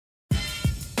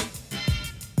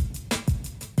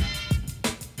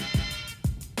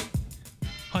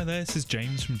Hi there, this is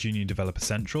James from Junior Developer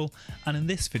Central, and in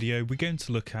this video we're going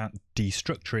to look at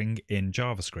destructuring in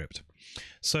JavaScript.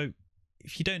 So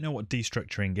if you don't know what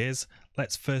destructuring is,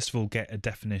 let's first of all get a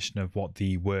definition of what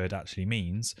the word actually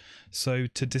means. So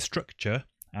to destructure,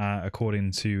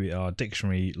 according to our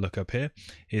dictionary lookup here,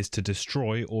 is to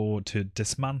destroy or to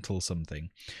dismantle something.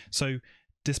 So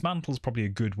dismantle is probably a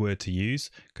good word to use,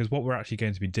 because what we're actually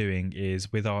going to be doing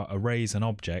is with our arrays and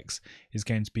objects is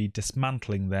going to be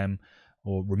dismantling them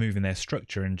or removing their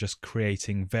structure and just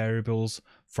creating variables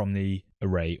from the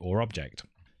array or object.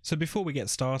 So before we get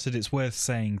started, it's worth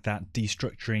saying that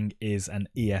destructuring is an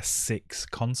ES6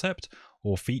 concept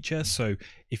or feature. So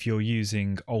if you're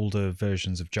using older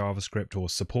versions of JavaScript or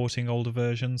supporting older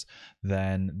versions,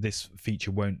 then this feature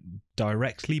won't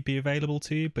directly be available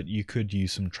to you, but you could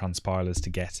use some transpilers to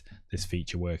get this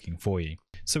feature working for you.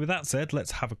 So with that said,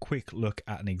 let's have a quick look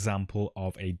at an example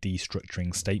of a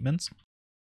destructuring statement.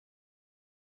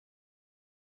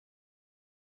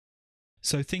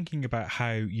 So thinking about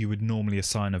how you would normally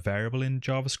assign a variable in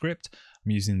JavaScript,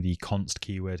 I'm using the const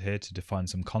keyword here to define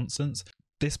some constants.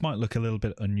 This might look a little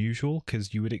bit unusual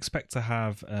because you would expect to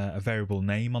have a variable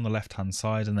name on the left-hand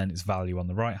side and then its value on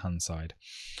the right-hand side.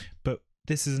 But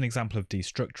this is an example of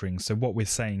destructuring. So what we're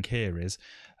saying here is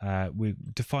we're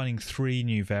defining three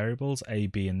new variables, A,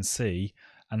 B, and C,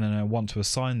 and then I want to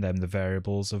assign them the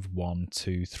variables of 1,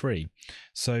 2, 3.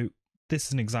 So this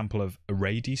is an example of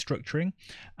array destructuring,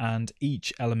 and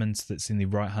each element that's in the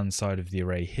right hand side of the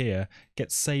array here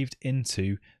gets saved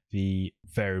into the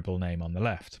variable name on the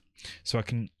left. So I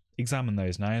can examine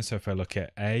those now. So if I look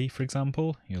at A, for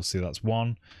example, you'll see that's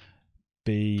 1,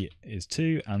 B is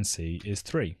 2, and C is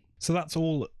 3. So that's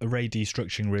all array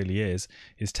destructuring really is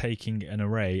taking an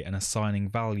array and assigning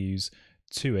values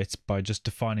to it by just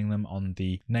defining them on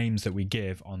the names that we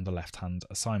give on the left hand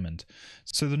assignment.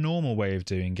 So the normal way of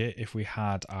doing it, if we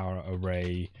had our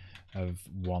array of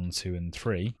 1, 2, and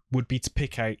 3, would be to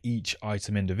pick out each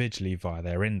item individually via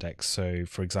their index. So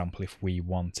for example, if we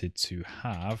wanted to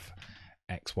have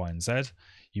X, Y, and Z,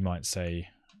 you might say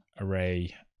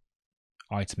array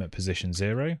item at position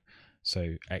 0.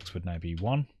 So X would now be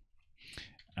 1,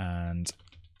 and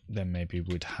then maybe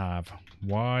we'd have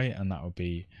Y, and that would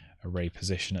be array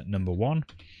position at number 1,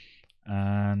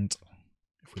 and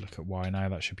if we look at Y now,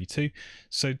 that should be 2.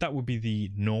 So that would be the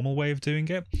normal way of doing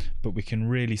it, but we can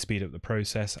really speed up the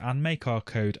process and make our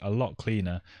code a lot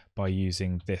cleaner by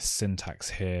using this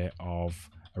syntax here of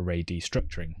array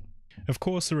destructuring. Of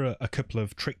course, there are a couple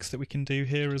of tricks that we can do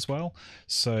here as well.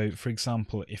 So for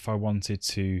example, if I wanted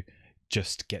to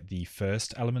just get the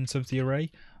first element of the array,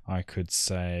 I could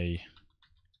say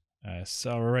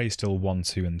so our array is still 1,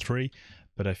 2, and 3.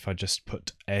 But if I just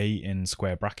put A in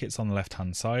square brackets on the left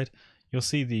hand side, you'll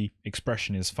see the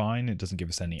expression is fine. It doesn't give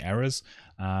us any errors.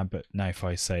 But now if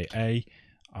I say A,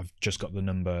 I've just got the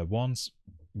number 1s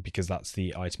because that's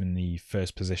the item in the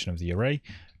first position of the array.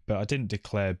 But I didn't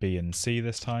declare B and C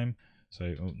this time.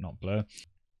 So not blur.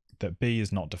 That B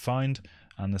is not defined,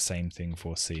 and the same thing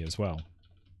for C as well.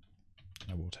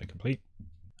 I will autocomplete.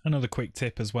 Another quick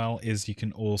tip as well is you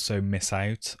can also miss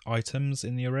out items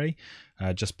in the array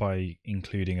just by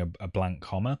including a blank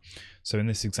comma. So in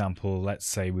this example, let's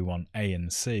say we want A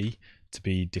and C to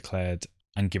be declared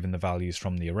and given the values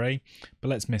from the array, but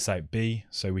let's miss out B,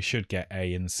 so we should get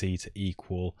A and C to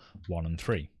equal 1 and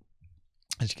 3.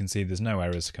 As you can see, there's no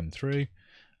errors come through,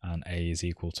 and A is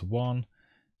equal to 1,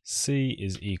 C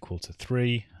is equal to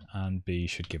 3, and B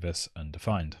should give us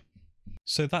undefined.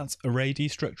 So that's array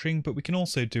destructuring, but we can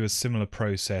also do a similar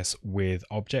process with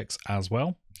objects as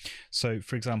well. So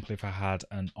for example, if I had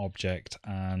an object,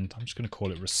 and I'm just going to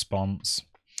call it response,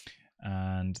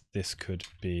 and this could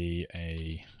be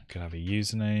could have a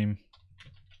username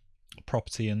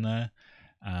property in there,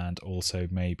 and also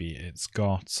maybe it's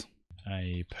got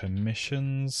a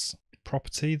permissions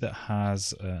property that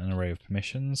has an array of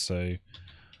permissions. So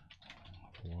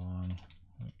 1,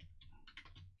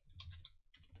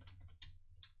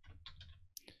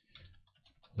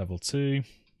 level 2,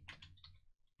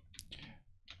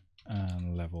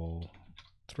 and level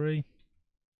 3,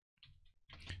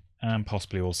 and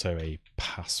possibly also a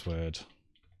password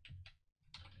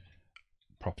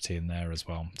property in there as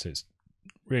well. So it's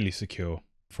really secure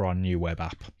for our new web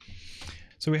app.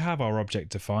 So we have our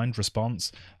object defined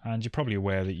response, and you're probably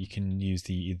aware that you can use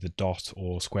the either dot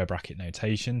or square bracket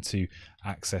notation to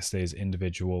access those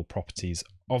individual properties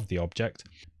of the object,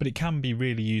 but it can be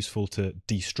really useful to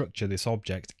destructure this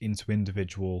object into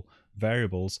individual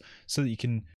variables so that you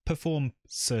can perform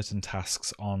certain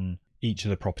tasks on each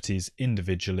of the properties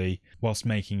individually whilst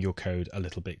making your code a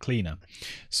little bit cleaner.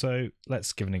 So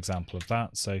let's give an example of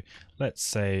that. So let's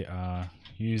say our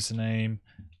username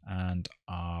and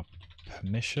our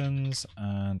permissions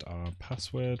and our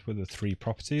password with the 3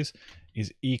 properties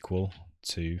is equal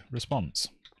to response.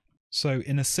 So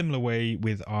in a similar way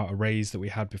with our arrays that we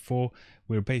had before,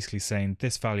 we're basically saying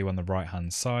this value on the right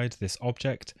hand side, this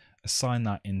object, assign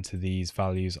that into these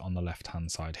values on the left hand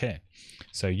side here.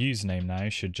 So username now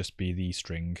should just be the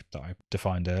string that I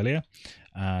defined earlier,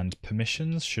 and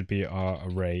permissions should be our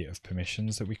array of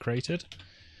permissions that we created,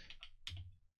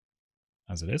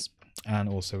 as it is, and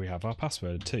also we have our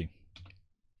password too.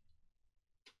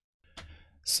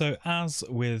 So as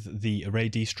with the array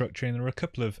destructuring, there are a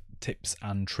couple of tips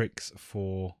and tricks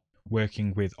for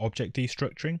working with object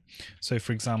destructuring. So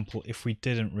for example, if we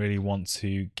didn't really want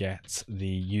to get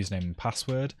the username and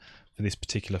password for this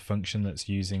particular function that's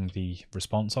using the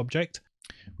response object,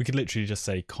 we could literally just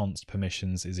say const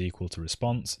permissions is equal to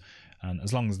response, and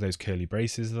as long as those curly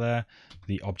braces are there,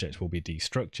 the object will be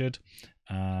destructured,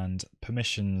 and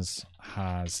permissions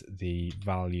has the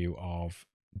value of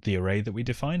the array that we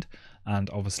defined, and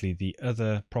obviously the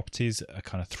other properties are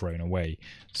kind of thrown away.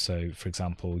 So for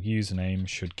example, username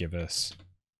should give us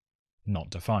not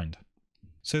defined.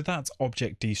 So that's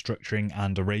object destructuring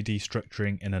and array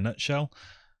destructuring in a nutshell.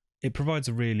 It provides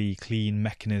a really clean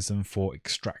mechanism for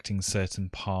extracting certain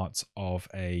parts of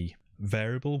a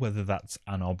variable, whether that's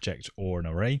an object or an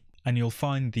array. And you'll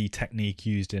find the technique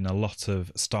used in a lot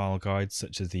of style guides,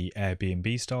 such as the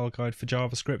Airbnb style guide for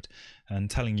JavaScript, and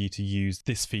telling you to use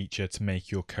this feature to make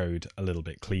your code a little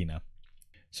bit cleaner.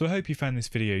 So I hope you found this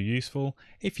video useful.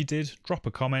 If you did, drop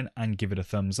a comment and give it a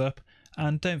thumbs up,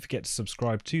 and don't forget to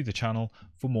subscribe to the channel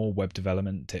for more web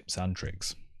development tips and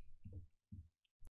tricks.